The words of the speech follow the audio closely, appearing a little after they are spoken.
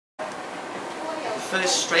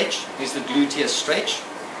first stretch is the gluteus stretch,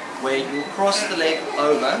 where you cross the leg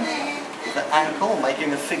over the ankle,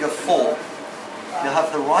 making a figure 4. You'll have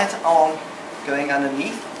the right arm going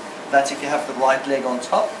underneath. That's if you have the right leg on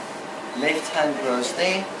top. Left hand goes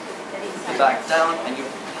there, the back down, and you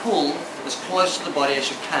pull as close to the body as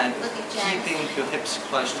you can, keeping your hips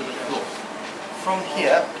close to the floor. From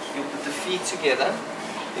here, you put the feet together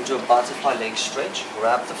into a butterfly leg stretch.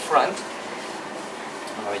 Grab the front.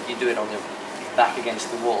 Oh, you do it on your back against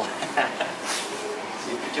the wall.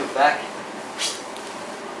 So you put your back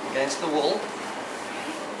against the wall.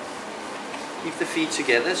 Keep the feet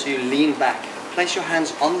together so you lean back. Place your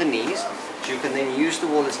hands on the knees so you can then use the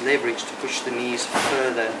wall as leverage to push the knees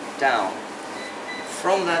further down.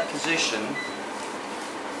 From that position,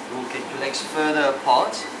 you'll get your legs further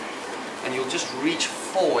apart and you'll just reach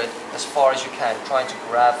forward as far as you can, trying to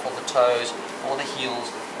grab for the toes or the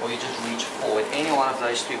heels, or you just reach forward. Any one of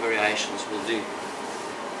those 3 variations will do.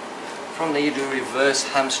 From there you do a reverse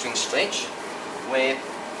hamstring stretch, where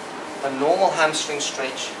a normal hamstring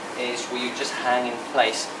stretch is where you just hang in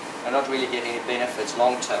place and not really get any benefits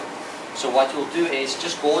long term. So what you'll do is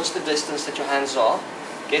just gauge the distance that your hands are,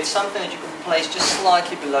 get something that you can place just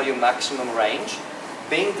slightly below your maximum range,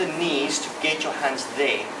 bend the knees to get your hands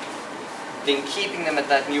there. Then keeping them at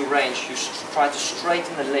that new range, you try to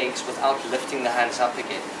straighten the legs without lifting the hands up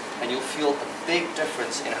again. And you'll feel a big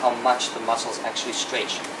difference in how much the muscles actually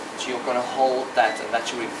stretch. So you're going to hold that, and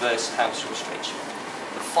that's your reverse hamstring stretch.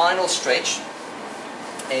 The final stretch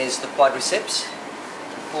is the quadriceps.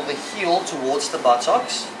 Pull the heel towards the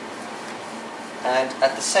buttocks. And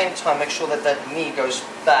at the same time, make sure that that knee goes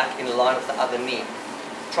back in line with the other knee.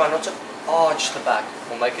 Try not to arch the back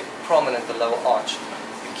or make it prominent, the lower arch.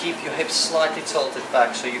 Keep your hips slightly tilted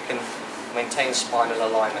back so you can maintain spinal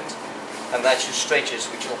alignment. And that's your stretches,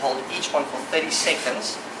 which you'll hold each one for 30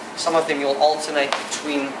 seconds. Some of them you'll alternate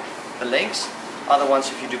between the legs. Other ones,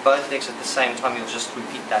 if you do both legs at the same time, you'll just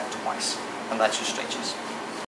repeat that twice. And that's your stretches.